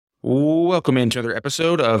Welcome into another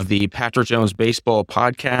episode of the Patrick Jones Baseball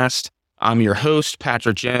Podcast. I'm your host,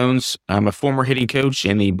 Patrick Jones. I'm a former hitting coach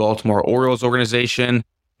in the Baltimore Orioles organization,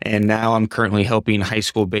 and now I'm currently helping high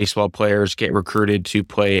school baseball players get recruited to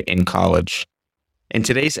play in college. In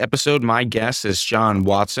today's episode, my guest is John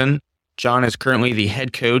Watson. John is currently the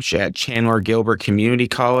head coach at Chandler Gilbert Community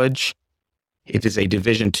College. It is a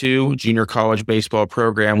Division II junior college baseball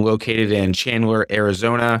program located in Chandler,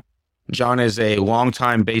 Arizona. John is a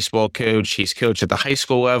longtime baseball coach. He's coached at the high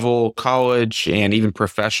school level, college, and even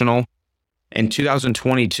professional. In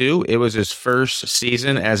 2022, it was his first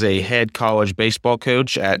season as a head college baseball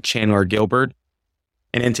coach at Chandler Gilbert.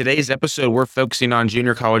 And in today's episode, we're focusing on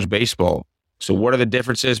junior college baseball. So what are the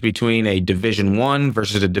differences between a Division I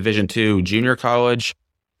versus a Division II junior college?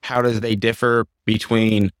 How does they differ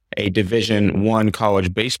between a Division I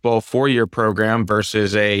college baseball four-year program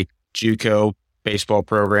versus a JUCO baseball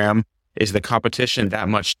program? Is the competition that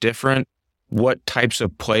much different? What types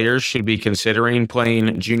of players should be considering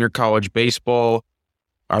playing junior college baseball?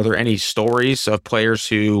 Are there any stories of players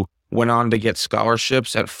who went on to get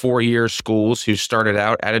scholarships at four-year schools who started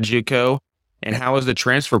out at a JUCO? And how has the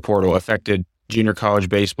transfer portal affected junior college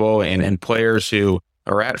baseball and players who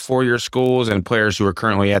are at four-year schools and players who are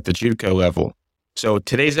currently at the JUCO level? So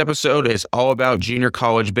today's episode is all about junior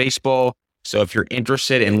college baseball. So if you're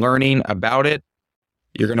interested in learning about it,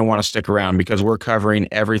 you're going to want to stick around because we're covering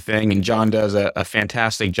everything. And John does a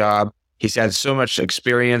fantastic job. He's had so much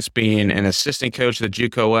experience being an assistant coach at the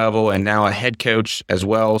JUCO level and now a head coach as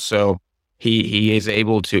well. So he is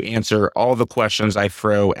able to answer all the questions I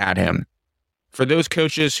throw at him. For those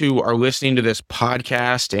coaches who are listening to this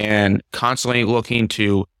podcast and constantly looking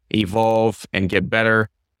to evolve and get better,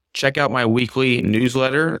 check out my weekly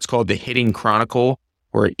newsletter. It's called The Hitting Chronicle,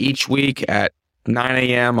 where each week at 9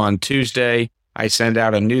 a.m. on Tuesday, I send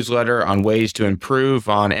out a newsletter on ways to improve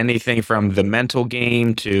on anything from the mental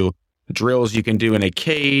game to drills you can do in a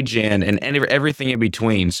cage and everything in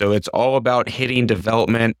between. So it's all about hitting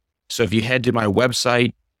development. So if you head to my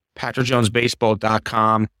website,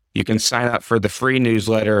 patrickjonesbaseball.com, you can sign up for the free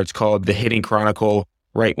newsletter. It's called The Hitting Chronicle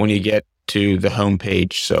right when you get to the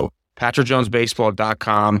homepage. So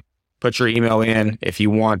patrickjonesbaseball.com, put your email in if you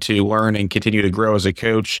want to learn and continue to grow as a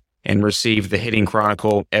coach and receive the Hitting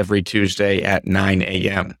Chronicle every Tuesday at 9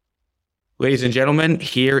 a.m. Ladies and gentlemen,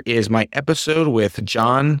 here is my episode with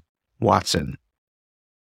John Watson.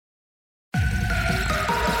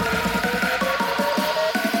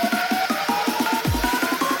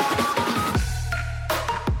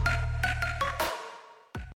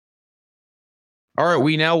 All right,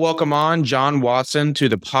 we now welcome on John Watson to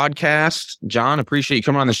the podcast. John, appreciate you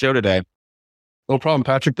coming on the show today. No problem,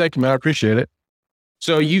 Patrick. Thank you, man. I appreciate it.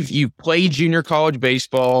 So you've played junior college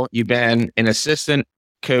baseball. You've been an assistant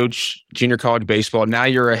coach, junior college baseball. Now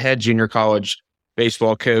you're a head junior college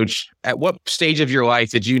baseball coach. At what stage of your life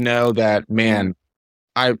did you know that, man,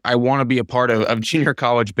 I want to be a part of junior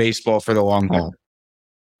college baseball for the long haul?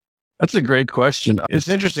 That's a great question. It's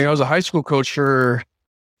interesting. I was a high school coach for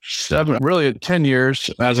 10 years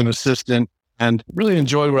as an assistant and really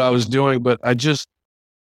enjoyed what I was doing. But I just,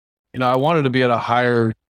 I wanted to be at a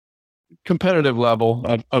higher competitive level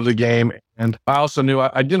of the game. And I also knew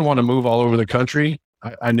I didn't want to move all over the country.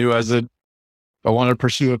 I knew I wanted to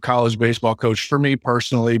pursue a college baseball coach. For me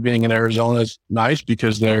personally, being in Arizona is nice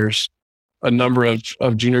because there's a number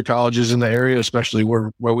of junior colleges in the area, especially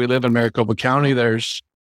where we live in Maricopa County. There's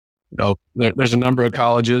a number of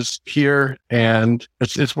colleges here, and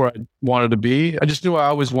it's where I wanted to be. I just knew I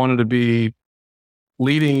always wanted to be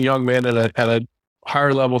leading young men at a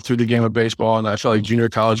higher level through the game of baseball. And I felt like junior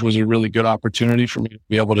college was a really good opportunity for me to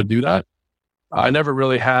be able to do that. I never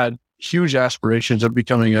really had huge aspirations of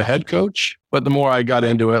becoming a head coach, but the more I got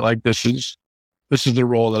into it, like this is the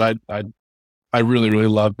role that I really, really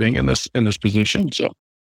love being in this position. So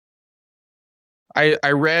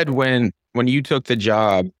I read when you took the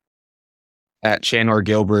job at Chandler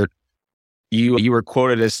Gilbert, you were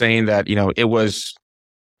quoted as saying that, it was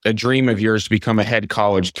a dream of yours to become a head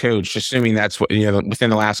college coach, assuming that's what, within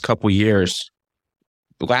the last couple of years.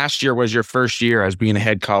 Last year was your first year as being a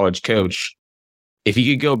head college coach. If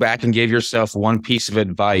you could go back and give yourself one piece of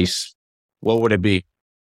advice, what would it be?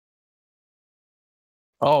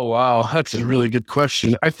 Oh, wow. That's a really good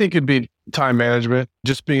question. I think it'd be time management,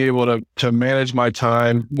 just being able to manage my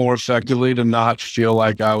time more effectively, to not feel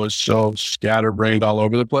like I was so scatterbrained all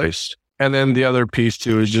over the place. And then the other piece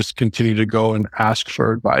too is just continue to go and ask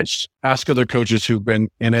for advice. Ask other coaches who've been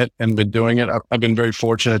in it and been doing it. I've been very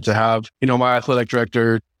fortunate to have, my athletic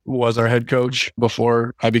director was our head coach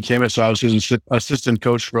before I became it. So I was his assistant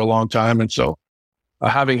coach for a long time. And so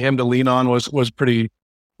having him to lean on was pretty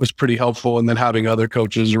was pretty helpful. And then having other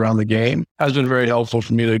coaches around the game has been very helpful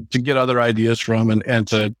for me to get other ideas from and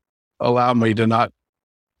to allow me to not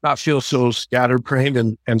feel so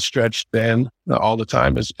scatterbrained and stretched thin all the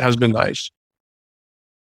time has been nice.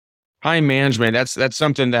 Time management, that's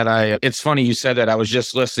something that it's funny you said that. I was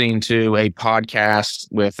just listening to a podcast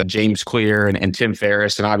with James Clear and Tim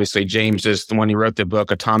Ferriss. And obviously James is the one who wrote the book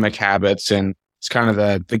Atomic Habits, and it's kind of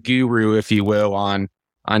the guru, if you will, on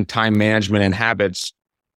time management and habits.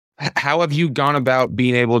 How have you gone about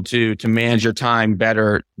being able to manage your time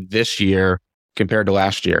better this year compared to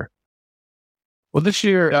last year? Well, this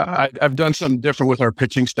year I've done something different with our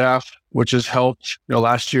pitching staff, which has helped.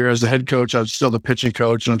 Last year as the head coach, I was still the pitching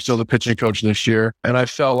coach, and I'm still the pitching coach this year. And I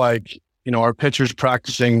felt like, our pitchers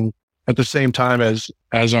practicing at the same time as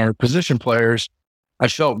our position players, I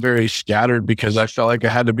felt very scattered because I felt like I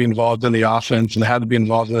had to be involved in the offense and I had to be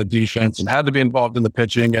involved in the defense and had to be involved in the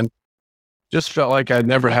pitching, and just felt like I'd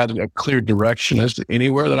never had a clear direction as to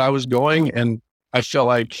anywhere that I was going. And I felt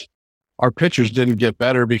like our pitchers didn't get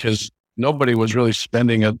better because nobody was really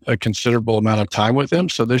spending a considerable amount of time with them.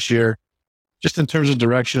 So this year, just in terms of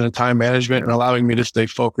direction and time management and allowing me to stay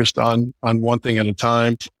focused on one thing at a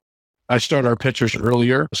time, I start our pitchers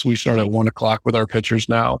earlier. So we start at 1:00 with our pitchers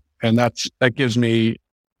now. And that gives me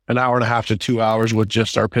an hour and a half to 2 hours with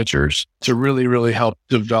just our pitchers to really, really help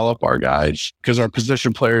develop our guys, because our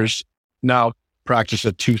position players now practice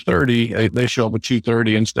at 2:30. They show up at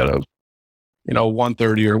 2:30 instead of,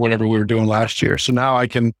 1:30 or whatever we were doing last year. So now I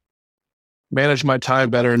can manage my time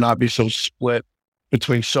better and not be so split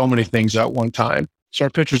between so many things at one time. So our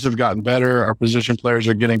pitchers have gotten better. Our position players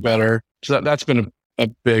are getting better. So that's been a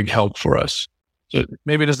big help for us. So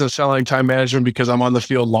maybe it doesn't sound like time management because I'm on the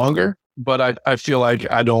field longer, but I feel like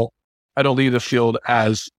I don't leave the field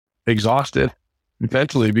as exhausted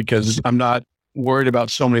mentally because I'm not worried about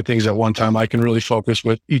so many things at one time. I can really focus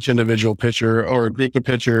with each individual pitcher or a group of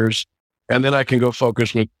pitchers. And then I can go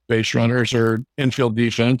focus with base runners or infield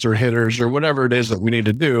defense or hitters or whatever it is that we need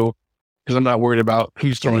to do, because I'm not worried about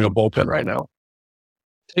who's throwing a bullpen right now.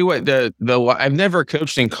 Tell you what, I've never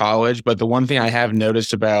coached in college, but the one thing I have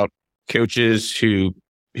noticed about coaches who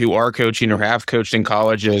are coaching or have coached in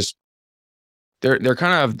college is they're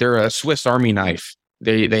a Swiss Army knife.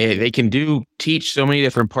 They can teach so many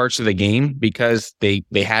different parts of the game because they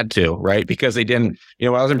had to, right? Because they didn't,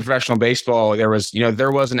 when I was in professional baseball, there was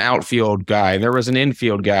an outfield guy, there was an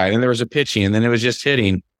infield guy, and there was a pitching, and then it was just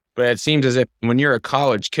hitting. But it seems as if when you're a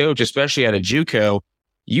college coach, especially at a JUCO,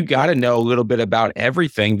 you got to know a little bit about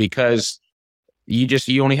everything because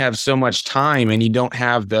you only have so much time and you don't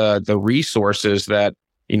have the resources that,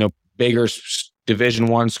 bigger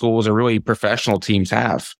Division I schools or really professional teams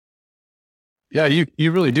have. Yeah,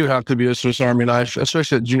 you really do have to be a Swiss Army knife,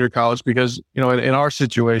 especially at junior college, because, in our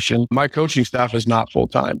situation, my coaching staff is not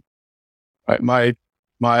full-time. Right? My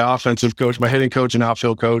offensive coach, my hitting coach and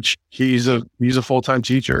outfield coach, he's a full-time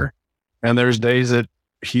teacher. And there's days that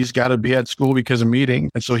he's got to be at school because of meeting.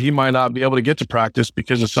 And so he might not be able to get to practice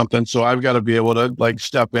because of something. So I've got to be able to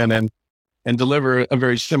step in and deliver a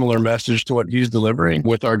very similar message to what he's delivering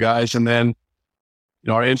with our guys. And then,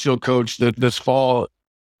 our infield coach this fall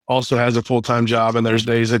also has a full-time job, and there's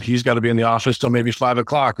days that he's got to be in the office till maybe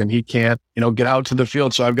 5:00 and he can't, get out to the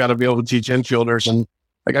field. So I've got to be able to teach infielders, and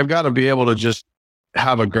I've got to be able to just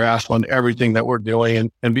have a grasp on everything that we're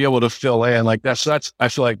doing and be able to fill in. That's I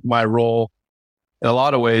feel like my role in a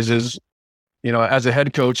lot of ways is, as a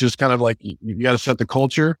head coach is kind of like you got to set the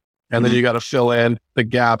culture, and then you got to fill in the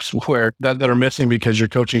gaps where that are missing because your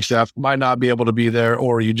coaching staff might not be able to be there,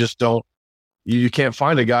 or you can't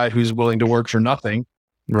find a guy who's willing to work for nothing.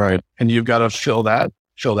 Right. And you've got to fill that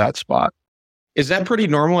spot. Is that pretty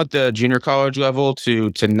normal at the junior college level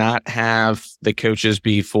to not have the coaches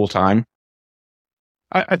be full-time?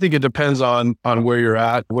 I think it depends on where you're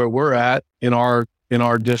at. Where we're at in our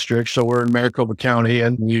district. So we're in Maricopa County,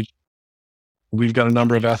 and we've got a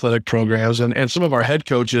number of athletic programs, and some of our head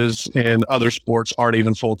coaches in other sports aren't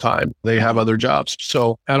even full-time. They have other jobs.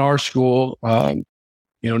 So at our school,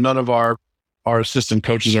 none of our assistant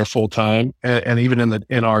coaches are full-time. And even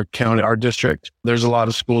in our county, our district, there's a lot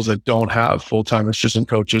of schools that don't have full-time assistant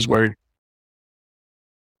coaches where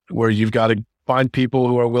you've got to find people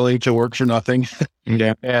who are willing to work for nothing.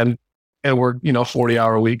 Yeah. and work,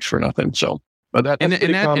 40-hour weeks for nothing. So, but and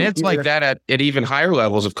it's like that at even higher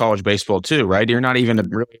levels of college baseball too, right? You're not even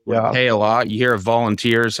really pay a lot. You hear of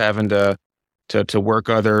volunteers having to work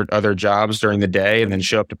other jobs during the day and then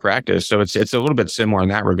show up to practice. So it's a little bit similar in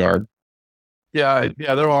that regard. Yeah.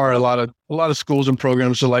 There are a lot of schools and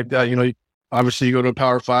programs like that. Obviously you go to a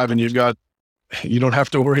Power 5 and you don't have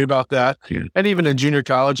to worry about that. Yeah. And even in junior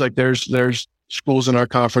college, there's schools in our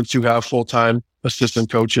conference who have full-time assistant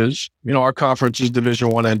coaches. Our conference is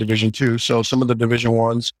Division I and Division II. So some of the Division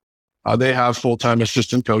I's, they have full-time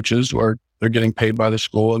assistant coaches where they're getting paid by the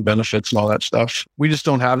school and benefits and all that stuff. We just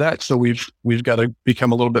don't have that. So we've got to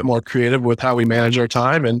become a little bit more creative with how we manage our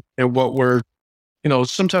time and what we're,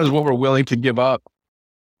 sometimes what we're willing to give up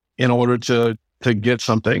in order to get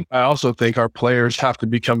something. I also think our players have to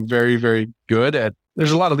become very, very good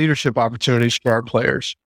there's a lot of leadership opportunities for our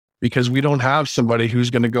players because we don't have somebody who's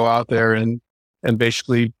going to go out there and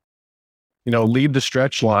basically, lead the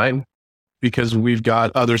stretch line because we've got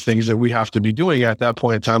other things that we have to be doing at that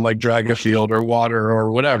point in time, like drag a field or water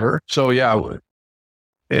or whatever. So yeah,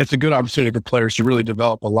 it's a good opportunity for players to really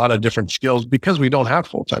develop a lot of different skills because we don't have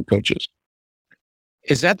full-time coaches.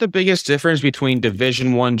 Is that the biggest difference between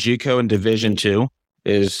Division I JUCO and Division II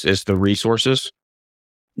is the resources?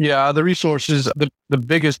 Yeah, the resources, the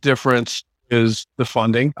biggest difference is the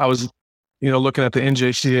funding. I was, looking at the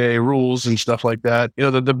NJCAA rules and stuff like that.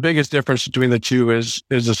 The biggest difference between the two is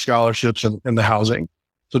the scholarships and the housing.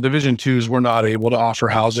 So Division IIs, we're not able to offer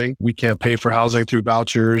housing. We can't pay for housing through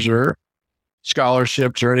vouchers or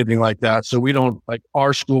scholarships or anything like that. So we don't, like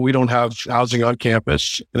our school, we don't have housing on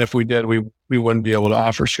campus. And if we did, we wouldn't be able to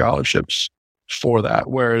offer scholarships for that.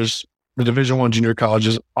 Whereas the Division I junior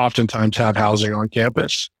colleges oftentimes have housing on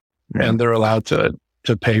campus and they're allowed to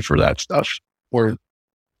pay for that stuff, or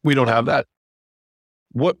we don't have that.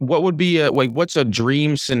 What would be what's a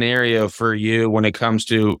dream scenario for you when it comes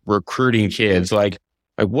to recruiting kids? Like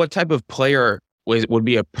what type of player would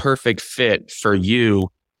be a perfect fit for you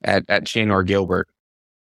at Chandler Gilbert?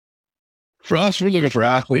 For us, we're looking for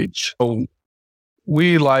athletes. So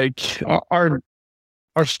we like our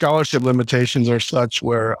scholarship limitations are such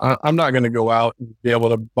where I'm not going to go out and be able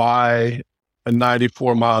to buy a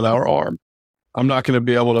 94-mile-an-hour arm. I'm not going to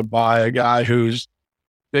be able to buy a guy who's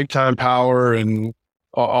big time power and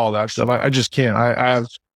all that stuff. I just can't. I have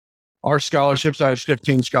our scholarships. I have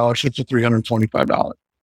 15 scholarships of $325.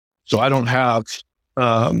 So I don't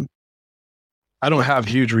have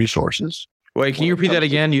huge resources. Wait, can you repeat that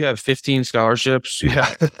again? You have 15 scholarships?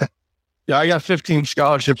 Yeah. Yeah, I got 15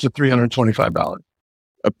 scholarships of $325.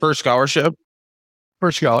 Per scholarship?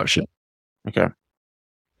 Per scholarship. Okay.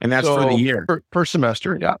 And that's for the year? Per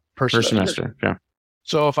semester, yeah. Per semester, yeah.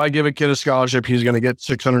 So if I give a kid a scholarship, he's going to get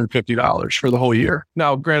 $650 for the whole year.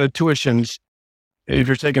 Now, granted, tuitions, if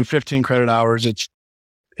you're taking 15 credit hours,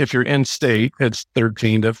 if you're in state, it's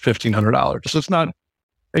 $1,300 to $1,500. So it's not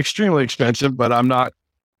extremely expensive, but I'm not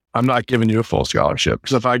giving you a full scholarship.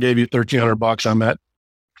 Because if I gave you $1,300, I'm at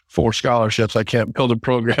 4 scholarships. I can't build a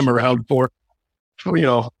program around 4.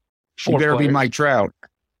 You better be Mike Trout.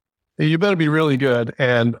 You better be really good,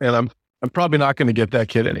 and I'm probably not going to get that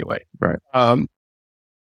kid anyway. Right.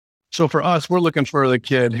 So for us, we're looking for the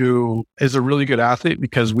kid who is a really good athlete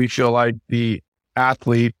because we feel like the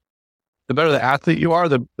better the athlete you are,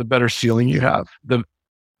 the better ceiling you have.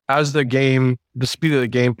 As the speed of the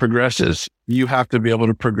game progresses, you have to be able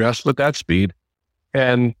to progress with that speed.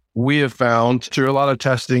 And we have found through a lot of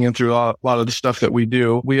testing and through a lot of the stuff that we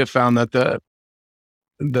do, we have found that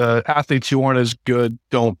the athletes who aren't as good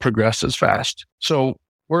don't progress as fast. So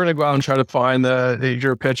we're going to go out and try to find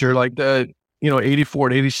your pitcher like 84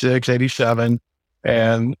 to 86, 87.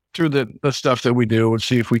 And through the stuff that we do, we'll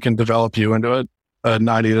see if we can develop you into a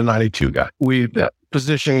 90 to 92 guy. We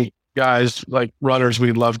position guys like runners.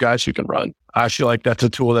 We love guys who can run. I feel like that's a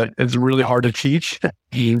tool that is really hard to teach.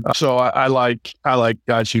 So I like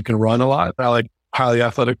guys who can run a lot. I like highly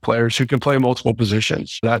athletic players who can play multiple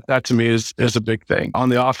positions. That to me is a big thing. On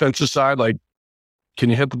the offensive side, like,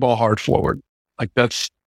 can you hit the ball hard forward? Like that's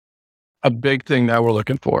a big thing that we're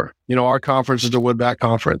looking for. Our conference is a woodbat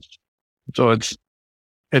conference. So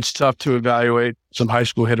it's tough to evaluate some high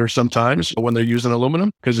school hitters sometimes when they're using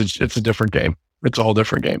aluminum because it's a different game. It's a whole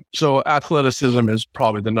different game. So athleticism is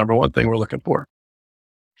probably the number one thing we're looking for.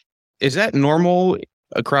 Is that normal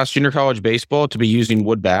across junior college baseball to be using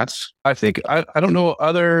wood bats? I think, I don't know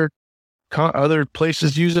other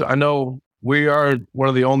places use it. I know we are one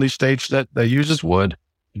of the only states that uses wood.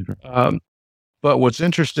 But what's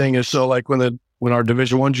interesting is, so like when our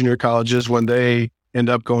Division I junior colleges, when they end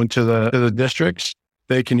up going to the districts,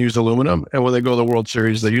 they can use aluminum. And when they go to the World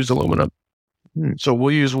Series, they use aluminum. So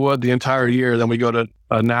we'll use wood the entire year. Then we go to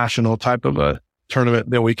a national type of a tournament,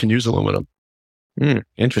 then we can use aluminum.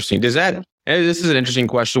 Interesting. This is an interesting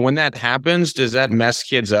question. When that happens, does that mess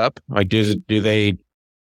kids up? Like, do they,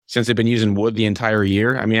 since they've been using wood the entire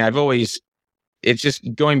year? I mean, it's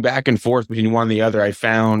just going back and forth between one and the other. I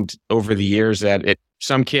found over the years that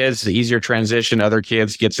some kids, the easier transition, other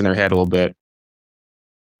kids gets in their head a little bit.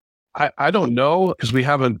 I don't know because we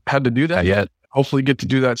haven't had to do that yet. hopefully get to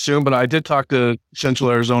do that soon. But I did talk to Central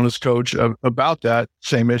Arizona's coach about that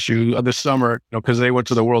same issue this summer, because they went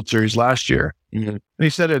to the World Series last year. Mm-hmm. And he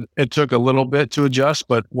said it took a little bit to adjust,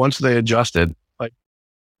 but once they adjusted, like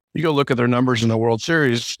you go look at their numbers in the World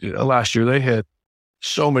Series last year, they hit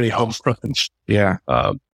so many home runs. Yeah.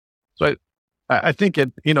 So I think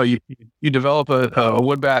you develop a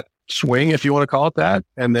wood bat swing, if you want to call it that,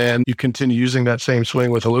 and then you continue using that same swing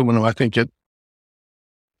with aluminum. I think it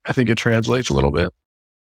translates a little bit.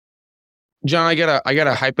 John, I got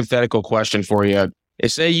a hypothetical question for you.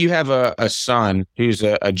 Say you have a son who's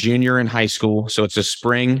a junior in high school, so it's the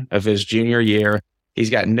spring of his junior year. He's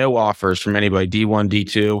got no offers from anybody, D1,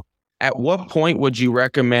 D2. At what point would you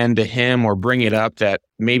recommend to him or bring it up that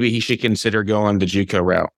maybe he should consider going the JUCO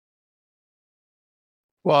route?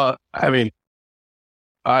 Well, I mean,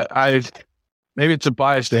 I maybe it's a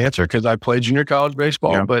biased answer because I played junior college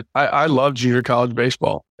baseball, but I love junior college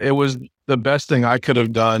baseball. It was the best thing I could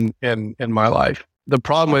have done in my life. The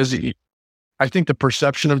problem is, I think the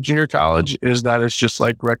perception of junior college is that it's just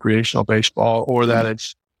like recreational baseball, or that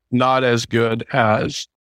it's not as good as,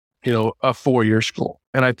 a 4-year school.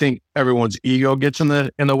 And I think everyone's ego gets in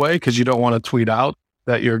the way because you don't want to tweet out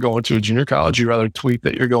that you're going to a junior college. You rather tweet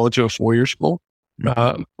that you're going to a 4-year school.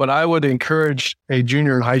 But I would encourage a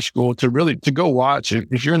junior in high school to go watch it.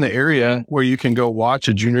 If you're in the area where you can go watch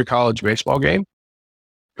a junior college baseball game,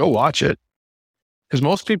 go watch it. Because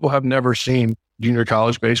most people have never seen junior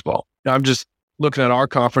college baseball. Now, I'm just looking at our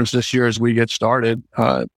conference this year as we get started.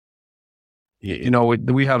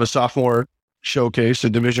 We have a sophomore showcase, a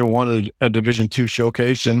Division I and a Division II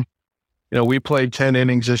showcase. And, we played 10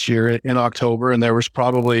 innings this year in October, and there was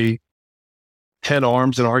probably 10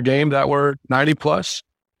 arms in our game that were 90 plus.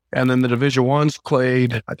 And then the Division I's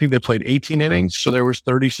played 18 innings. So there was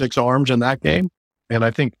 36 arms in that game. And I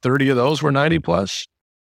think 30 of those were 90 plus.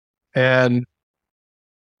 And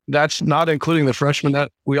that's not including the freshmen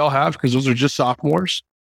that we all have, because those are just sophomores.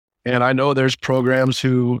 And I know there's programs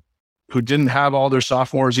who didn't have all their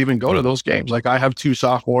sophomores even go to those games. Like I have 2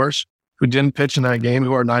 sophomores who didn't pitch in that game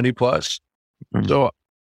who are 90 plus. Mm-hmm. So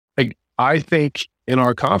I think in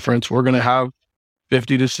our conference, we're going to have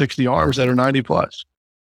 50 to 60 arms that are 90 plus.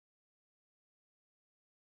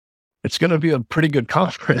 It's going to be a pretty good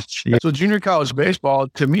conference. Yeah. So junior college baseball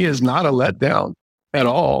to me is not a letdown at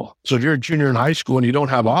all. So if you're a junior in high school and you don't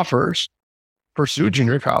have offers, pursue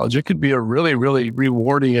junior college. It could be a really, really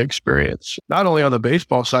rewarding experience, not only on the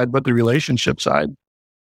baseball side, but the relationship side.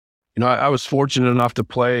 I was fortunate enough to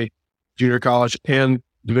play junior college and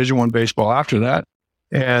Division I baseball after that.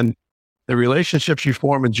 And the relationships you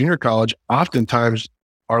form in junior college oftentimes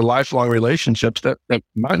are lifelong relationships that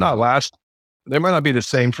might not last. They might not be the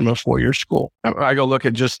same from a 4-year school. I go look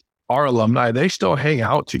at just our alumni. They still hang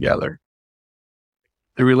out together.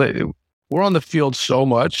 We're on the field so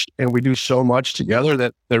much and we do so much together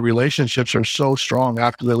that their relationships are so strong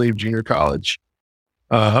after they leave junior college.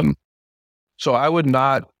 So I would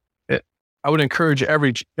encourage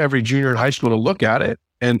every junior in high school to look at it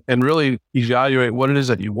and really evaluate what it is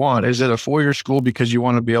that you want. Is it a 4-year school because you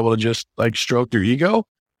want to be able to just like stroke your ego,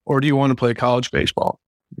 or do you want to play college baseball?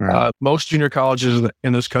 Right. Most junior colleges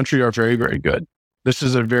in this country are very, very good. This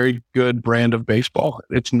is a very good brand of baseball.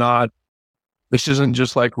 This isn't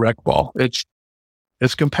just like rec ball. It's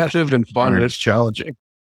competitive and fun, and it's challenging.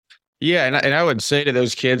 Yeah. And I would say to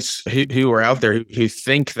those kids who are out there who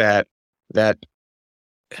think that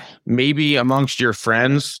maybe amongst your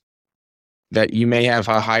friends that you may have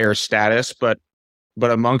a higher status, but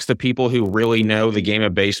amongst the people who really know the game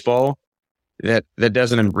of baseball, that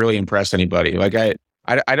doesn't really impress anybody. Like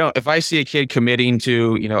I don't, if I see a kid committing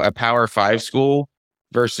to, a Power 5 school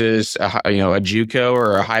versus a JUCO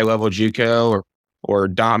or a high level JUCO or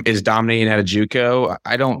is dominating at a JUCO,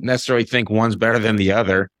 I don't necessarily think one's better than the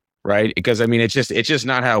other, right? Because it's just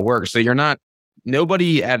not how it works. So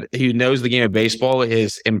nobody who knows the game of baseball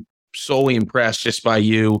is solely impressed just by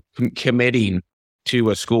you committing to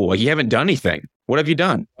a school. Like you haven't done anything. What have you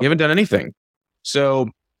done? You haven't done anything. So,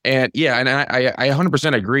 I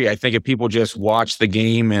 100% agree. I think if people just watch the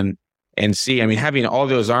game and see, having all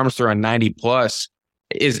those arms thrown 90 plus,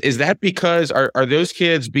 is that because are those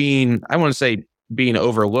kids being, I want to say being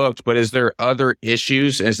overlooked, but is there other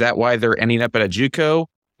issues? Is that why they're ending up at a JUCO?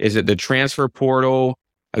 Is it the transfer portal?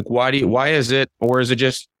 Like why is it, or is it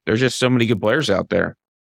just, there's just so many good players out there?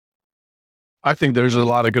 I think there's a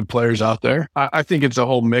lot of good players out there. I think it's a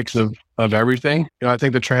whole mix of everything. I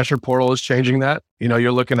think the transfer portal is changing that.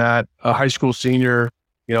 You're looking at a high school senior,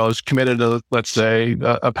 is committed to, let's say,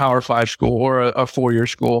 a Power 5 school or a 4-year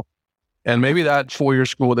school. And maybe that 4-year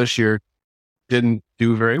school this year didn't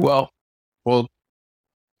do very well. Well,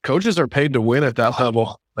 coaches are paid to win at that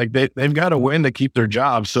level. Like they've got to win to keep their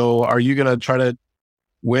job. So are you going to try to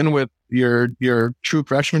win with your true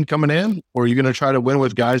freshmen coming in, or are you going to try to win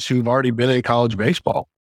with guys who've already been in college baseball?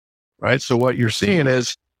 Right. So what you're seeing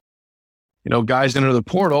is, guys enter the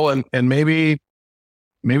portal and maybe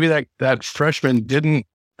that freshman didn't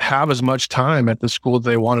have as much time at the school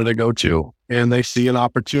they wanted to go to, and they see an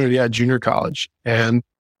opportunity at junior college. And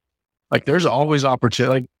like, there's always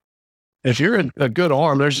opportunity. Like, if you're a good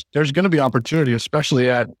arm, there's going to be opportunity, especially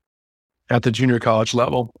at the junior college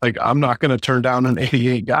level. Like, I'm not going to turn down an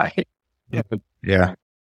 88 guy. Yeah.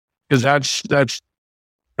 Because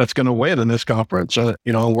that's going to win in this conference. And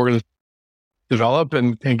we're going to develop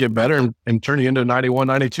and get better and turn you into a 91,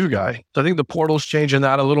 92 guy. So I think the portal's changing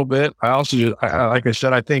that a little bit. I also, like I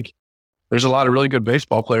said, I think there's a lot of really good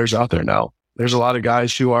baseball players out there now. There's a lot of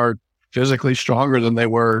guys who are physically stronger than they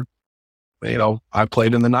were. I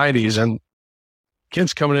played in the 90s, and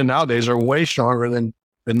kids coming in nowadays are way stronger than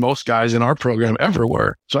most guys in our program ever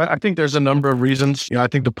were. So I think there's a number of reasons. I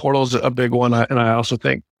think the portal's a big one, and I also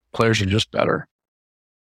think players are just better.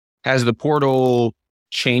 Has the portal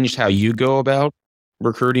changed how you go about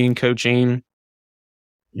recruiting and coaching?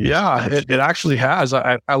 Yeah, it actually has.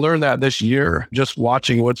 I learned that this year, just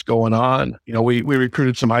watching what's going on. We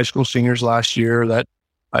recruited some high school seniors last year that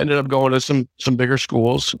I ended up going to some bigger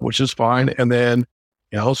schools, which is fine. And then,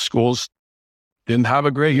 schools didn't have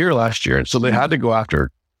a great year last year. And so they had to go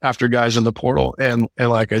after guys in the portal. And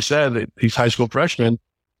like I said, these high school freshmen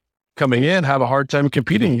coming in have a hard time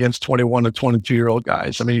competing against 21 to 22-year-old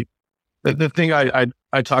guys. I mean, the thing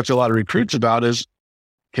I talk to a lot of recruits about is,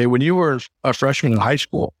 okay, when you were a freshman in high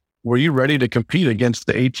school, were you ready to compete against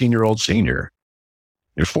the 18-year-old senior?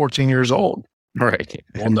 You're 14 years old. Right.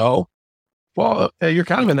 Well, no. Well, you're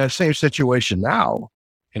kind of in that same situation now.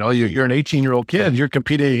 You're an 18-year-old kid. You're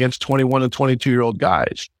competing against 21 and 22-year-old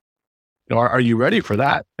guys. Are you ready for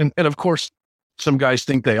that? And of course, some guys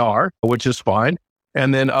think they are, which is fine.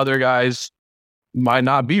 And then other guys might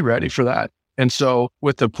not be ready for that. And so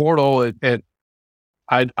with the portal,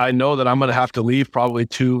 I know that I'm going to have to leave probably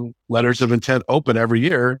 2 letters of intent open every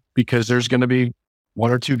year, because there's going to be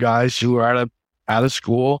 1 or 2 guys who are at a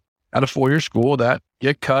school, at a 4-year school, that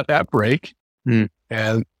get cut at break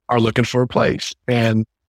and are looking for a place. And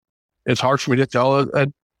it's hard for me to tell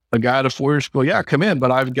a guy at a 4-year school, yeah, come in,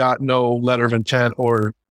 but I've got no letter of intent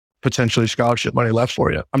or potentially scholarship money left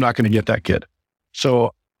for you. I'm not going to get that kid.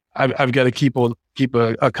 So I've got to keep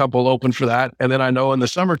a couple open for that. And then I know in the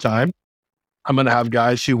summertime, I'm going to have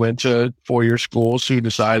guys who went to 4-year schools who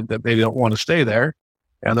decide that they don't want to stay there,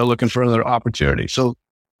 and they're looking for another opportunity. So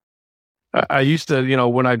I used to,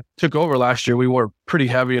 when I took over last year, we were pretty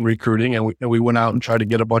heavy in recruiting, and we went out and tried to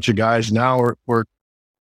get a bunch of guys. Now we're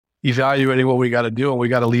evaluating what we got to do, and we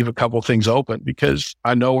got to leave a couple things open, because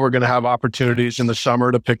I know we're going to have opportunities in the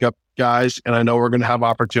summer to pick up guys, and I know we're going to have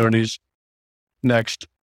opportunities next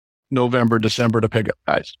November, December to pick up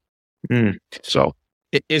guys. So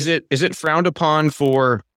is it frowned upon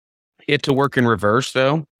for it to work in reverse,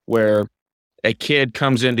 though, where a kid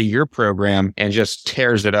comes into your program and just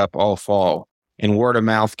tears it up all fall and word of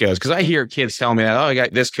mouth goes? Because I hear kids tell me that, I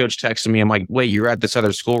got this coach texting me. I'm like, wait, you're at this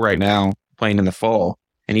other school right now playing in the fall,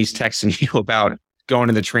 and he's texting you about going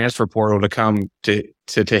to the transfer portal to come to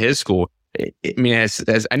his school. I mean,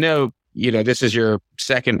 as I know, this is your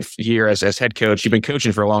second year as head coach. You've been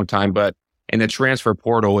coaching for a long time, and the transfer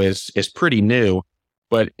portal is pretty new.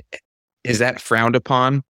 But is that frowned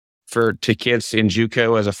upon to kids in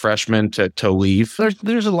JUCO as a freshman to leave?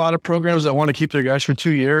 There's a lot of programs that want to keep their guys for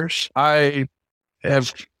 2 years. Our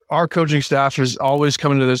coaching staff is always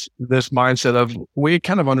coming to this mindset of, we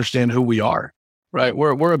kind of understand who we are, right?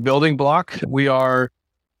 We're a building block. We are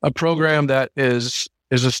a program that is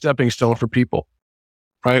a stepping stone for people,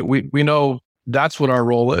 right? We know that's what our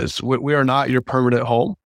role is. We are not your permanent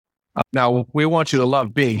home. Now, we want you to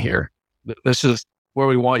love being here. This is where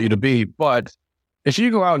we want you to be. But if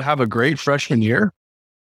you go out and have a great freshman year,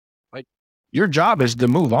 like, your job is to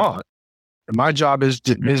move on. And my job is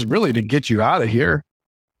really to get you out of here,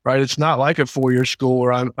 right? It's not like a 4-year school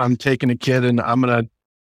where I'm taking a kid and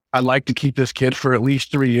I'd like to keep this kid for at least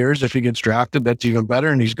 3 years. If he gets drafted, that's even better,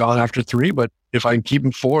 and he's gone after 3. But if I can keep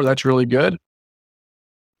him 4, that's really good.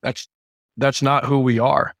 That's not who we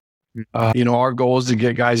are. Our goal is to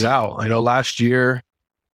get guys out. Last year,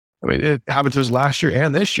 it happened to us last year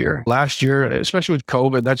and this year. Last year, especially with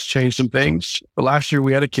COVID, that's changed some things. But last year,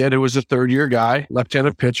 we had a kid who was a 3rd-year guy,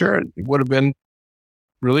 left-handed pitcher. It would have been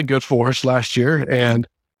really good for us last year. And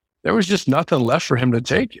there was just nothing left for him to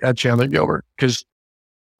take at Chandler Gilbert, because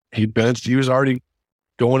he was already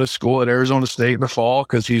going to school at Arizona State in the fall,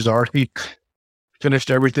 because he's already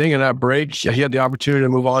finished everything. And at break, he had the opportunity to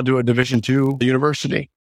move on to a Division II university.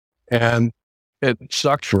 And it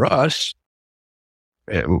sucked for us.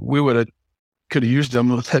 We could have used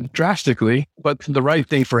him drastically, but the right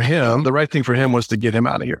thing for him was to get him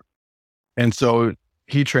out of here. And so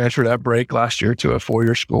he transferred at break last year to a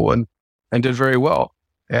 4-year school and did very well.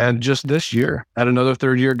 And just this year, had another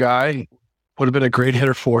 3rd-year guy, would have been a great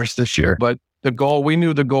hitter for us this year. But we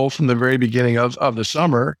knew the goal from the very beginning of the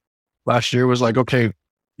summer last year was like, okay,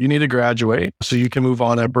 you need to graduate so you can move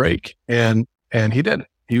on at break. And he did.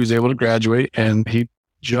 He was able to graduate, and he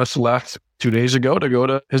just left 2 days ago to go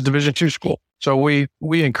to his Division II school. So we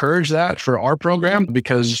encourage that for our program,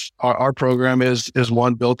 because our program is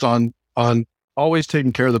one built on always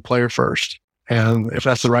taking care of the player first. And if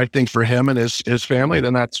that's the right thing for him and his family,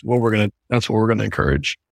 then that's what we're gonna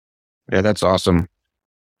encourage. Yeah, that's awesome.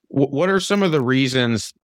 What are some of the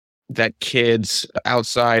reasons that kids,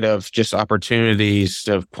 outside of just opportunities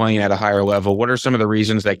of playing at a higher level, what are some of the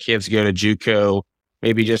reasons that kids go to JUCO?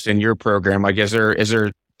 Maybe just in your program, like is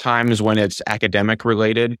there times when it's academic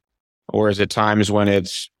related, or is it times when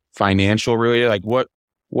it's financial related? Like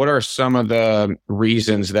what are some of the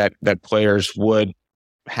reasons that players would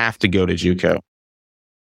have to go to JUCO?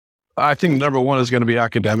 I think number one is going to be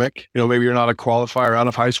academic. Maybe you're not a qualifier out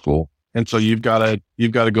of high school, and so you've got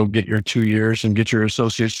to go get your 2 years and get your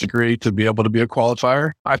associate's degree to be able to be a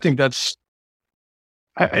qualifier. I think that's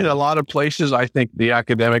in a lot of places. I think the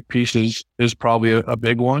academic piece is probably a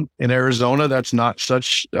big one. In Arizona, that's not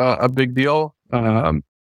such a big deal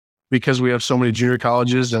because we have so many junior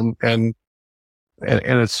colleges and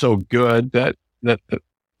it's so good that at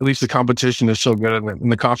least the competition is so good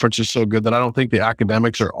and the conference is so good that I don't think the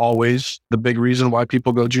academics are always the big reason why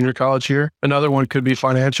people go junior college here. Another one could be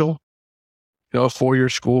financial. A 4-year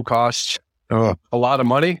school costs a lot of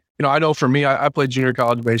money. I know for me, I played junior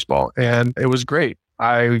college baseball and it was great.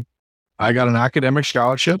 I got an academic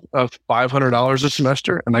scholarship of $500 a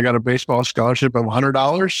semester, and I got a baseball scholarship of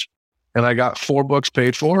 $100, and I got 4 books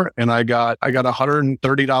paid for, and I got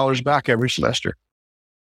 $130 back every semester.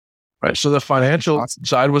 Right. So the financial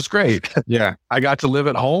side was great. Yeah. I got to live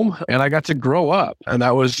at home and I got to grow up. And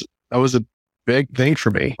that was a big thing for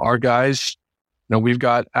me. Our guys, we've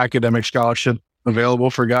got academic scholarship available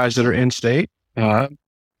for guys that are in state.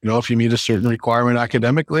 If you meet a certain requirement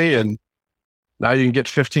academically, and now you can get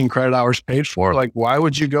 15 credit hours paid for. Like, why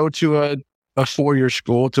would you go to a 4-year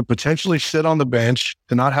school to potentially sit on the bench,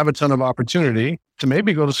 to not have a ton of opportunity, to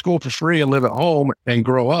maybe go to school for free and live at home and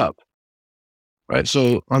grow up? Right.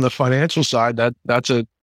 So on the financial side, that's a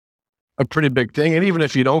pretty big thing. And even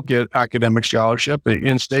if you don't get academic scholarship, the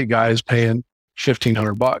in-state guy is paying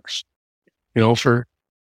 $1,500,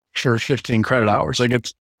 for 15 credit hours. Like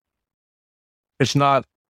it's not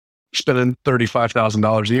spending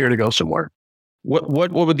 $35,000 a year to go somewhere.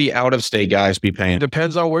 What would the out-of-state guys be paying?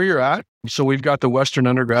 Depends on where you're at. So we've got the Western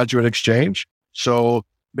Undergraduate Exchange. So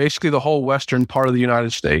basically the whole western part of the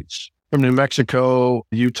United States, from New Mexico,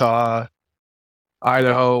 Utah,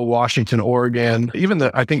 Idaho, Washington, Oregon, even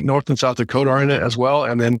I think North and South Dakota are in it as well.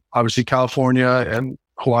 And then obviously California and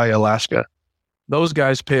Hawaii, Alaska. Those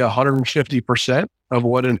guys pay 150% of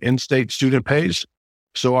what an in-state student pays.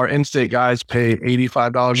 So our in-state guys pay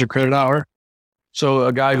 $85 a credit hour. So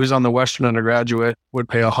a guy who's on the Western Undergraduate would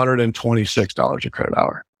pay $126 a credit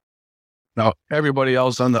hour. Now, everybody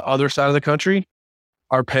else on the other side of the country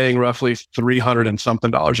are paying roughly $300 and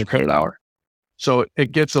something a credit hour. So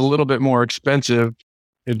it gets a little bit more expensive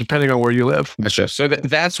depending on where you live. Gotcha. So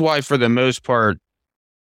that's why, for the most part,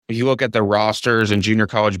 if you look at the rosters in junior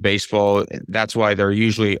college baseball, that's why they're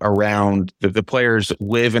usually around, the players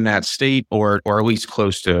live in that state or at least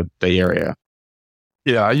close to the area.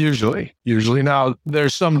 Yeah, usually. Now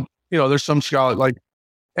there's some scholar, like,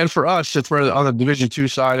 and for us, it's on the Division II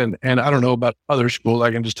side, and I don't know about other schools. I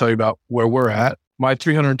can just tell you about where we're at. My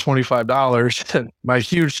 $325, my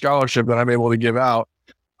huge scholarship that I'm able to give out,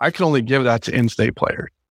 I can only give that to in-state players.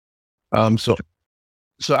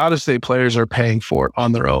 So out-of-state players are paying for it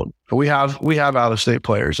on their own. But we have out-of-state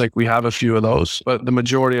players, like we have a few of those, but the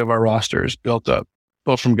majority of our roster is built up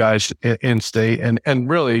both from guys in-state and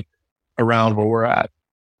really around where we're at.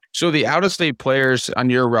 So the out-of-state players on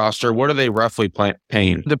your roster, what are they roughly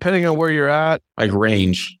paying? Depending on where you're at, like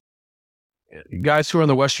range. Guys who are in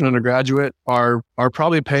the Western Undergraduate are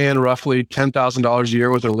probably paying roughly $10,000 a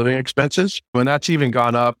year with their living expenses. And that's even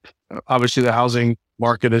gone up. Obviously, the housing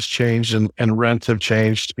market has changed and rents have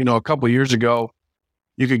changed. A couple of years ago,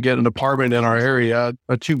 you could get an apartment in our area,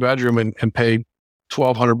 a 2-bedroom, and pay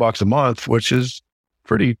 $1,200 a month, which is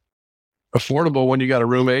pretty affordable when you got a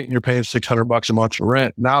roommate and you're paying $600 a month for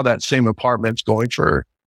rent. Now that same apartment's going for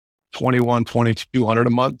 21, 2,200 a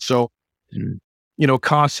month. So,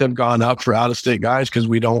 costs have gone up for out-of-state guys because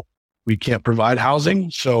we can't provide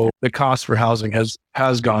housing. So the cost for housing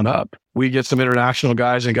has gone up. We get some international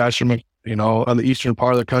guys and guys from, on the eastern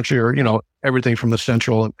part of the country, or, everything from the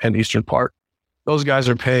central and eastern part. Those guys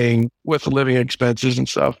are paying with living expenses and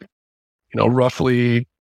stuff, roughly,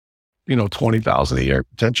 $20,000 a year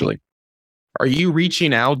potentially. Are you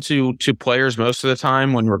reaching out to players most of the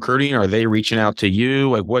time when recruiting? Are they reaching out to you?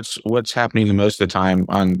 Like what's happening the most of the time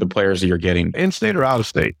on the players that you're getting? In state or out of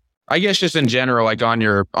state? I guess just in general, like on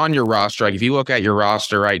your roster, like if you look at your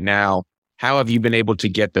roster right now, how have you been able to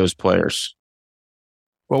get those players?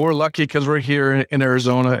 Well, we're lucky because we're here in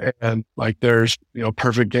Arizona, and like there's,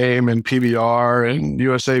 Perfect Game and PBR and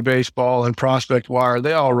USA Baseball and Prospect Wire.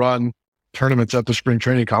 They all run tournaments at the spring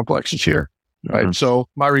training complexes here. Right. Mm-hmm. So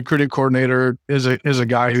my recruiting coordinator is a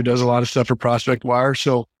guy who does a lot of stuff for Prospect Wire.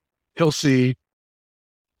 So he'll see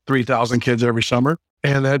 3,000 kids every summer.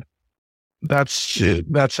 And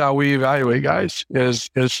that's how we evaluate guys is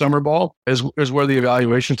summer ball is where the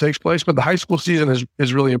evaluation takes place. But the high school season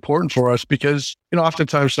is really important for us because,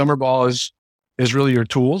 oftentimes summer ball is really your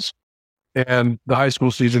tools. And the high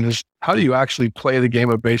school season is how do you actually play the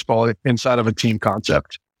game of baseball inside of a team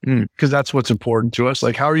concept? Because that's what's important to us.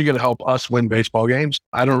 Like, how are you going to help us win baseball games?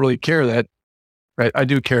 I don't really care that, right? I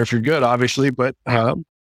do care if you're good, obviously, but I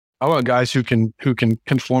want guys who can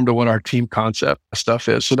conform to what our team concept stuff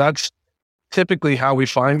is. So that's typically how we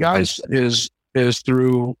find guys is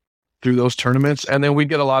through those tournaments. And then we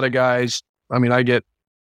get a lot of guys. I mean, I get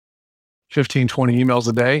 15, 20 emails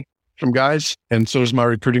a day from guys. And so does my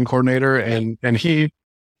recruiting coordinator. And he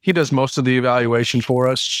does most of the evaluation for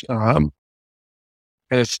us.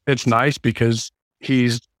 And it's nice because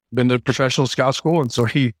he's been to professional scout school. And so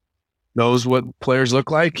he knows what players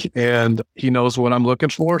look like and he knows what I'm looking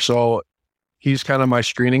for. So he's kind of my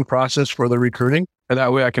screening process for the recruiting. And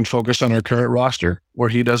that way I can focus on our current roster where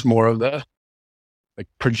he does more of the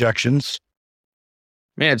projections.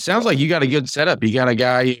 Man, it sounds like you got a good setup. You got a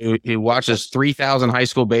guy who watches 3,000 high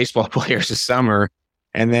school baseball players this summer.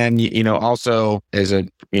 And then, also is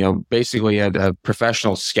basically a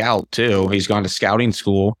professional scout too. He's gone to scouting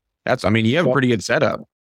school. You have a pretty good setup.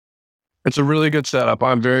 It's a really good setup.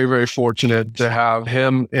 I'm very, very fortunate to have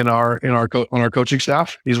him on our coaching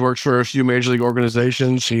staff. He's worked for a few major league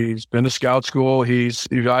organizations. He's been to scout school. He's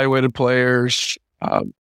evaluated players.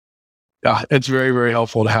 It's very, very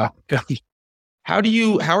helpful to have. How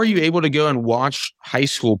are you able to go and watch high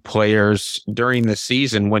school players during the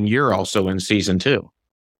season when you're also in season too?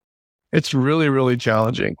 It's really, really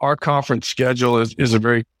challenging. Our conference schedule is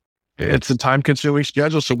it's a time consuming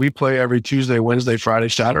schedule. So we play every Tuesday, Wednesday, Friday,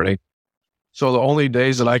 Saturday. So the only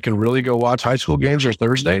days that I can really go watch high school games are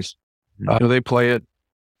Thursdays. They play at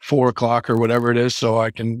 4:00 or whatever it is. So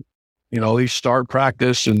I can, at least start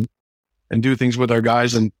practice and do things with our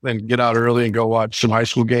guys and get out early and go watch some high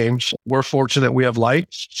school games. We're fortunate we have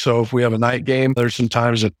lights. So if we have a night game, there's some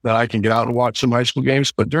times that I can get out and watch some high school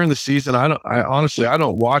games. But during the season, I honestly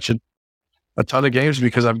don't watch a ton of games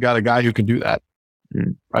because I've got a guy who can do that.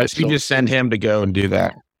 Right. So you just send him to go and do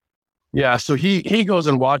that. Yeah. So he goes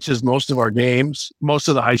and watches most of our games, most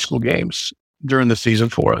of the high school games during the season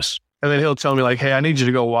for us. And then he'll tell me like, hey, I need you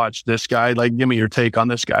to go watch this guy. Like, give me your take on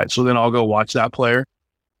this guy. So then I'll go watch that player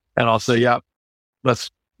and I'll say, yeah,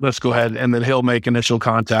 let's go ahead. And then he'll make initial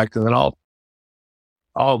contact and then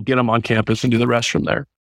I'll get him on campus and do the rest from there.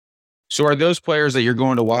 So are those players that you're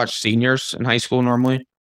going to watch seniors in high school normally?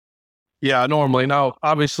 Yeah, normally. Now,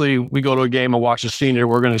 obviously, we go to a game and watch a senior.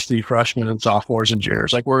 We're going to see freshmen and sophomores and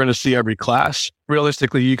juniors. Like, we're going to see every class.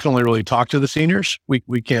 Realistically, you can only really talk to the seniors.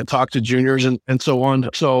 We can't talk to juniors and so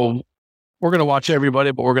on. So we're going to watch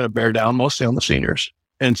everybody, but we're going to bear down mostly on the seniors.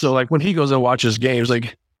 And so, like, when he goes and watches games,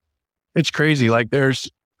 like, it's crazy. Like, there's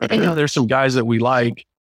some guys that we like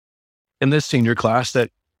in this senior class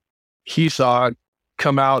that he saw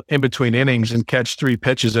come out in between innings and catch 3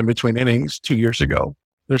 pitches in between innings 2 years ago.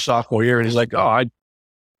 Their sophomore year. And he's like, oh, I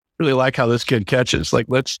really like how this kid catches. Like,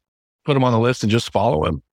 let's put him on the list and just follow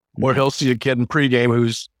him. Or he'll see a kid in pregame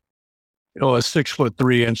who's, a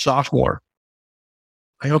 6'3" and sophomore.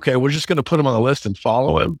 Like, okay, we're just going to put him on the list and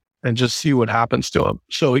follow him and just see what happens to him.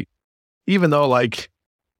 So even though like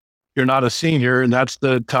you're not a senior and that's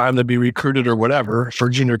the time to be recruited or whatever for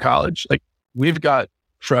junior college, like we've got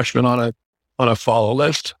freshmen on a follow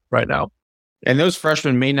list right now. And those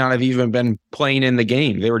freshmen may not have even been playing in the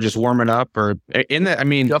game. They were just warming up or in that. I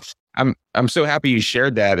mean, yep. I'm so happy you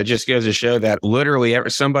shared that. It just goes to show that literally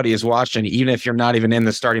somebody is watching, even if you're not even in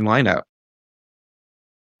the starting lineup.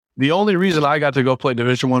 The only reason I got to go play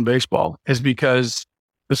Division I baseball is because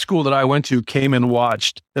the school that I went to came and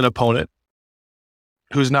watched an opponent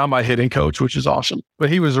who's now my hitting coach, which is awesome. But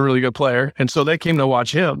he was a really good player. And so they came to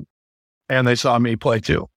watch him and they saw me play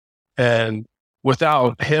too. And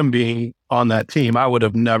without him being on that team, I would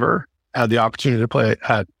have never had the opportunity to play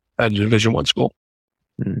at a Division I school.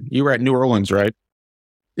 You were at New Orleans, right?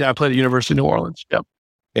 Yeah, I played at University of New Orleans. Yep.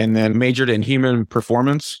 And then majored in human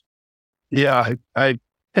performance. Yeah, I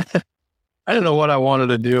I didn't know what I wanted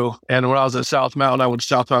to do. And when I was at South Mountain, I went to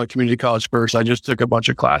South Mountain Community College first. I just took a bunch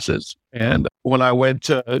of classes. And when I went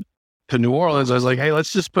to New Orleans, I was like, hey,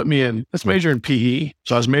 let's major in PE.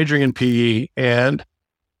 So I was majoring in PE and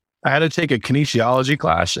I had to take a kinesiology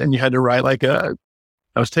class and you had to write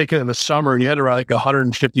I was taking it in the summer and you had to write like a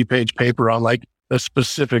 150-page paper on like a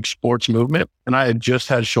specific sports movement. And I had just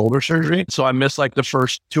had shoulder surgery. So I missed like the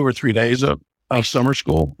first 2 or 3 days of summer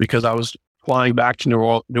school because I was flying back to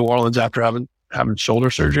New Orleans after having shoulder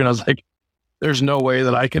surgery. And I was like, there's no way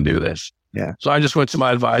that I can do this. Yeah. So I just went to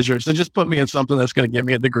my advisor and said, just put me in something that's going to give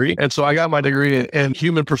me a degree. And so I got my degree in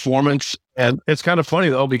human performance. And it's kind of funny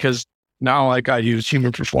though, because now like I use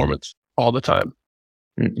human performance all the time.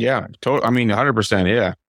 Yeah. I mean, 100%.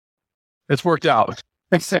 Yeah. It's worked out.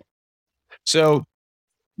 So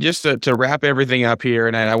just to wrap everything up here,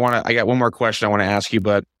 and I got one more question I want to ask you,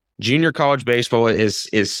 but junior college baseball is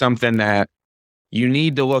something that you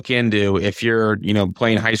need to look into if you're,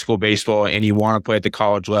 playing high school baseball and you want to play at the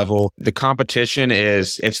college level. The competition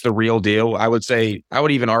it's the real deal. I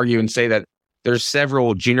would even argue and say that there's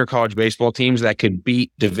several junior college baseball teams that could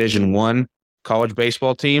beat Division I college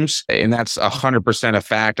baseball teams. And that's 100% a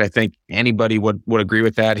fact. I think anybody would agree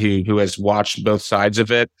with that who has watched both sides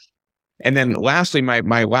of it. And then lastly,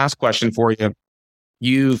 my last question for you,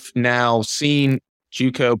 you've now seen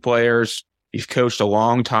JUCO players, you've coached a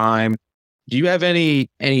long time. Do you have any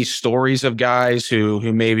stories of guys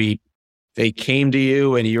who maybe they came to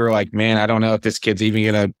you and you were like, man, I don't know if this kid's even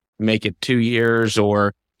going to make it 2 years,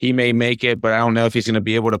 or he may make it, but I don't know if he's going to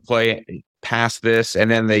be able to play past this.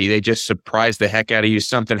 And then they just surprise the heck out of you.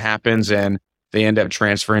 Something happens and they end up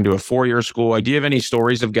transferring to a 4-year school. Do you have any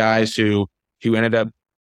stories of guys who ended up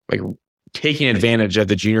like taking advantage of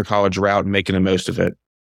the junior college route and making the most of it?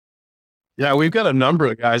 Yeah, we've got a number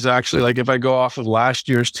of guys actually. Like if I go off of last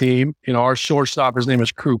year's team, our shortstop, his name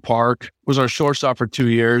is Crew Park, was our shortstop for 2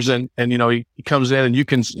 years. And he comes in and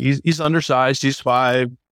he's undersized. He's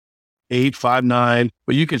 5'8", 5'9",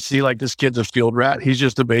 but you can see like this kid's a field rat. He's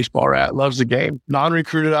just a baseball rat, loves the game.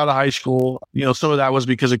 Non-recruited out of high school. Some of that was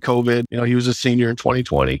because of COVID. He was a senior in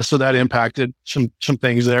 2020. So that impacted some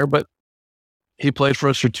things there, but he played for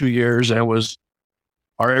us for 2 years and was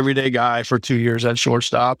our everyday guy for 2 years at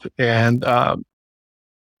shortstop. And, at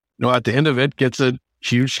the end of it, gets a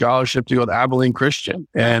huge scholarship to go to Abilene Christian.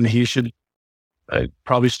 And he should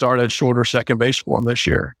probably start at short or second base for him this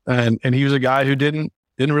year. And he was a guy who didn't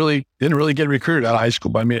really get recruited out of high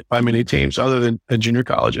school by many teams other than junior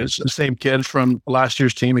colleges. The same kid from last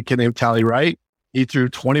year's team, a kid named Tally Wright, he threw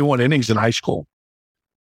 21 innings in high school.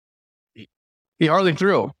 He hardly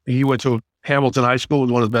threw. He went to Hamilton High School,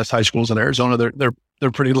 one of the best high schools in Arizona.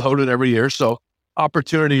 They're pretty loaded every year. So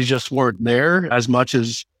opportunities just weren't there as much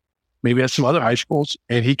as maybe at some other high schools.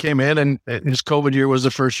 And he came in and his COVID year was the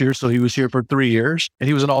first year. So he was here for 3 years and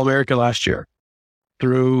he was an All-American last year.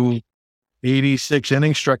 Through 86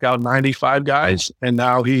 innings, struck out 95 guys. And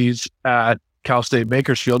now he's at Cal State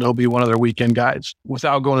Bakersfield. He'll be one of their weekend guys.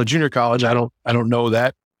 Without going to junior college, I don't know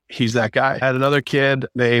that he's that guy. I had another kid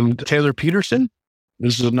named Taylor Peterson.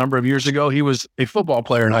 This is a number of years ago. He was a football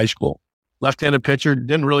player in high school. Left-handed pitcher,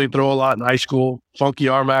 didn't really throw a lot in high school. Funky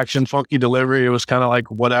arm action, funky delivery. It was kind of like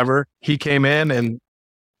whatever. He came in and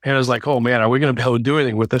I was like, oh man, are we going to be able to do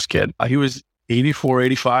anything with this kid? He was 84,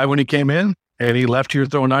 85 when he came in and he left here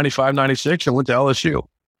throwing 95, 96 and went to LSU.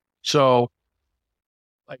 So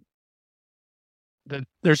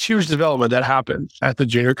there's huge development that happens at the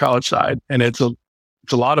junior college side. And it's a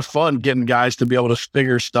lot of fun getting guys to be able to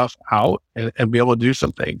figure stuff out and be able to do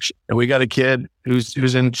some things. And we got a kid who's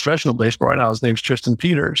in professional baseball right now. His name's Tristan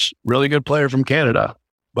Peters, really good player from Canada,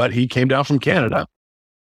 but he came down from Canada.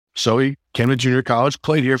 So he came to junior college,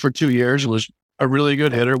 played here for 2 years, was a really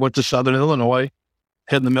good hitter, went to Southern Illinois,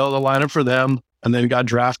 hit in the middle of the lineup for them, and then got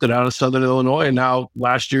drafted out of Southern Illinois. And now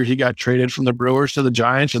last year he got traded from the Brewers to the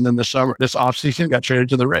Giants. And then this offseason got traded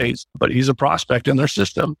to the Rays, but he's a prospect in their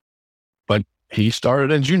system. But he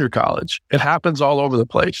started in junior college. It happens all over the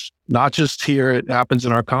place, not just here. It happens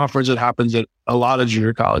in our conference. It happens at a lot of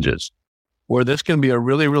junior colleges where this can be a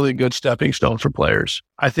really, really good stepping stone for players.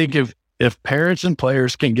 I think if parents and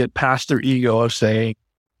players can get past their ego of saying,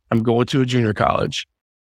 I'm going to a junior college,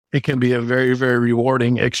 it can be a very, very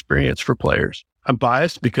rewarding experience for players. I'm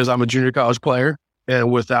biased because I'm a junior college player,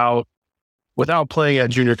 and without playing at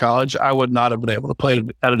junior college, I would not have been able to play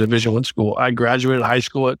at a Division I school. I graduated high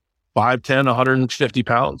school at 5'10", 150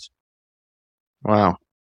 pounds. Wow.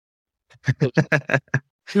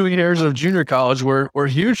 2 years of junior college were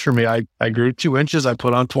huge for me. I grew 2 inches. I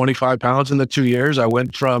put on 25 pounds in the 2 years. I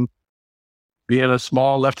went from being a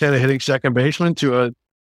small left-handed hitting second baseman to a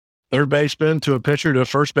third baseman to a pitcher to a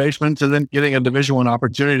first baseman to then getting a Division I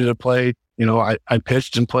opportunity to play. I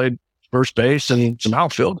pitched and played first base and some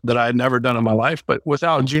outfield that I had never done in my life. But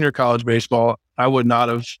without junior college baseball, I would not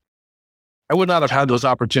have had those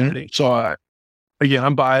opportunities. So again,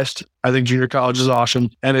 I'm biased. I think junior college is awesome,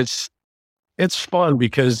 and it's fun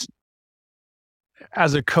because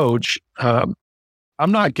as a coach, I'm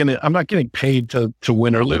not getting paid to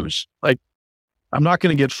win or lose. Like, I'm not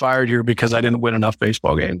going to get fired here because I didn't win enough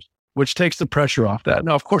baseball games, which takes the pressure off that.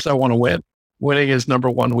 Now, of course, I want to win. Winning is number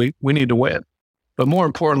one. We need to win. But more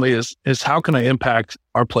importantly is how can I impact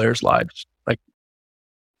our players' lives? Like,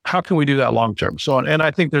 how can we do that long term? So, and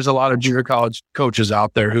I think there's a lot of junior college coaches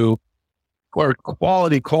out there who are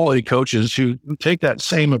quality coaches who take that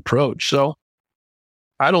same approach. So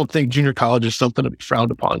I don't think junior college is something to be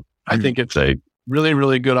frowned upon. I think it's a really,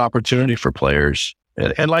 really good opportunity for players.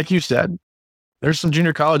 And like you said, there's some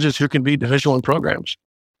junior colleges who can be Division I programs.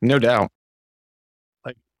 No doubt.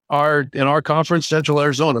 Like in our conference, Central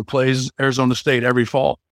Arizona plays Arizona State every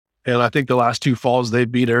fall. And I think the last 2 falls, they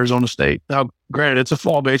beat Arizona State. Now, granted, it's a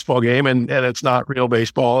fall baseball game and it's not real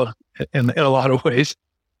baseball in a lot of ways.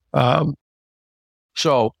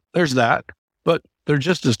 So there's that, but they're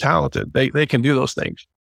just as talented. They can do those things.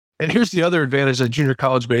 And here's the other advantage that junior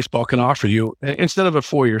college baseball can offer you instead of a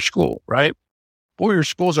 4-year school, right? 4-year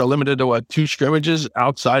schools are limited to 2 scrimmages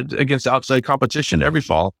against outside competition every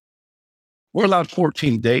fall. We're allowed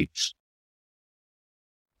 14 dates,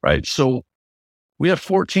 right? So we have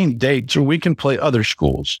 14 dates where we can play other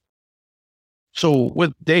schools. So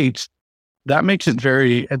with dates, that makes it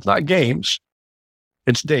it's not games,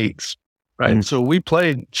 it's dates, right? Mm-hmm. So we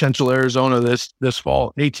played Central Arizona this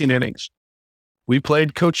fall, 18 innings. We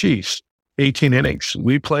played Cochise, 18 innings.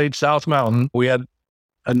 We played South Mountain. We had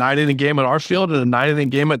a 9-inning game at our field and a 9-inning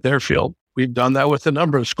game at their field. We've done that with a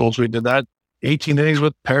number of schools. We did that 18 innings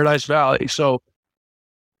with Paradise Valley. So,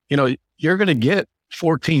 you're going to get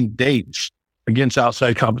 14 dates against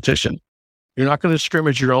outside competition. You're not going to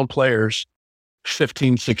scrimmage your own players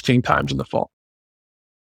 15, 16 times in the fall.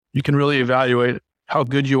 You can really evaluate how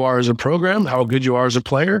good you are as a program, how good you are as a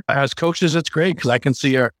player. As coaches, it's great because I can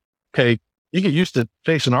see, you get used to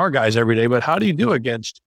facing our guys every day, but how do you do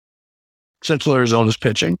against Central Arizona's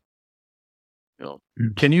pitching?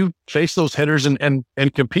 Can you face those hitters and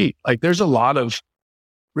compete? Like, there's a lot of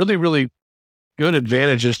really, really good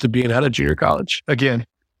advantages to being at a junior college. Again,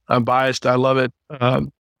 I'm biased. I love it.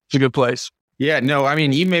 It's a good place. Yeah, no, I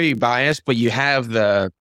mean, you may be biased, but you have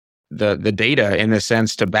the data in the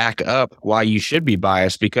sense to back up why you should be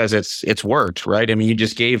biased because it's worked, right? I mean, you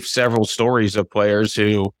just gave several stories of players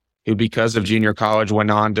who because of junior college went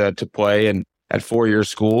on to play and at 4-year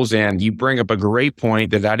schools. And you bring up a great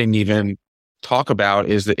point that I didn't even talk about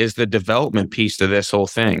is the development piece to this whole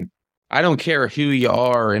thing. I don't care who you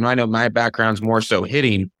are, and I know my background's more so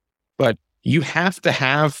hitting, but you have to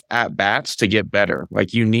have at-bats to get better.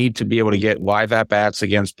 Like, you need to be able to get live at-bats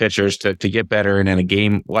against pitchers to get better and in a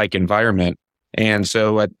game-like environment. And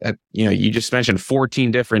so, you just mentioned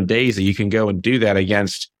 14 different days that you can go and do that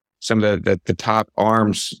against some of the top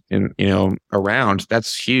arms around.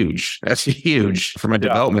 That's huge. That's huge from a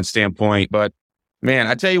development standpoint. But man,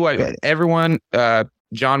 I tell you what, everyone,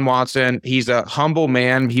 John Watson, he's a humble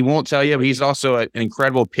man. He won't tell you, but he's also an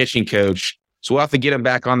incredible pitching coach. So we'll have to get him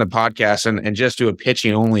back on the podcast and just do a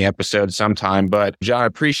pitching only episode sometime. But John, I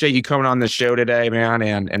appreciate you coming on the show today, man,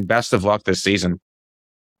 and best of luck this season.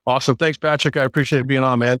 Awesome. Thanks, Patrick. I appreciate being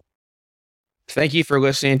on, man. Thank you for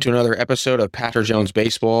listening to another episode of Patrick Jones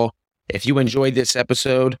Baseball. If you enjoyed this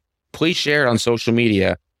episode, please share it on social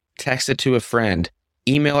media, text it to a friend,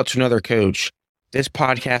 email it to another coach. This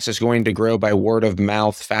podcast is going to grow by word of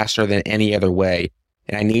mouth faster than any other way,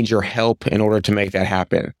 and I need your help in order to make that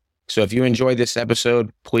happen. So if you enjoyed this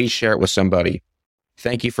episode, please share it with somebody.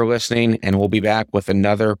 Thank you for listening, and we'll be back with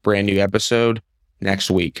another brand new episode next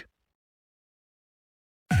week.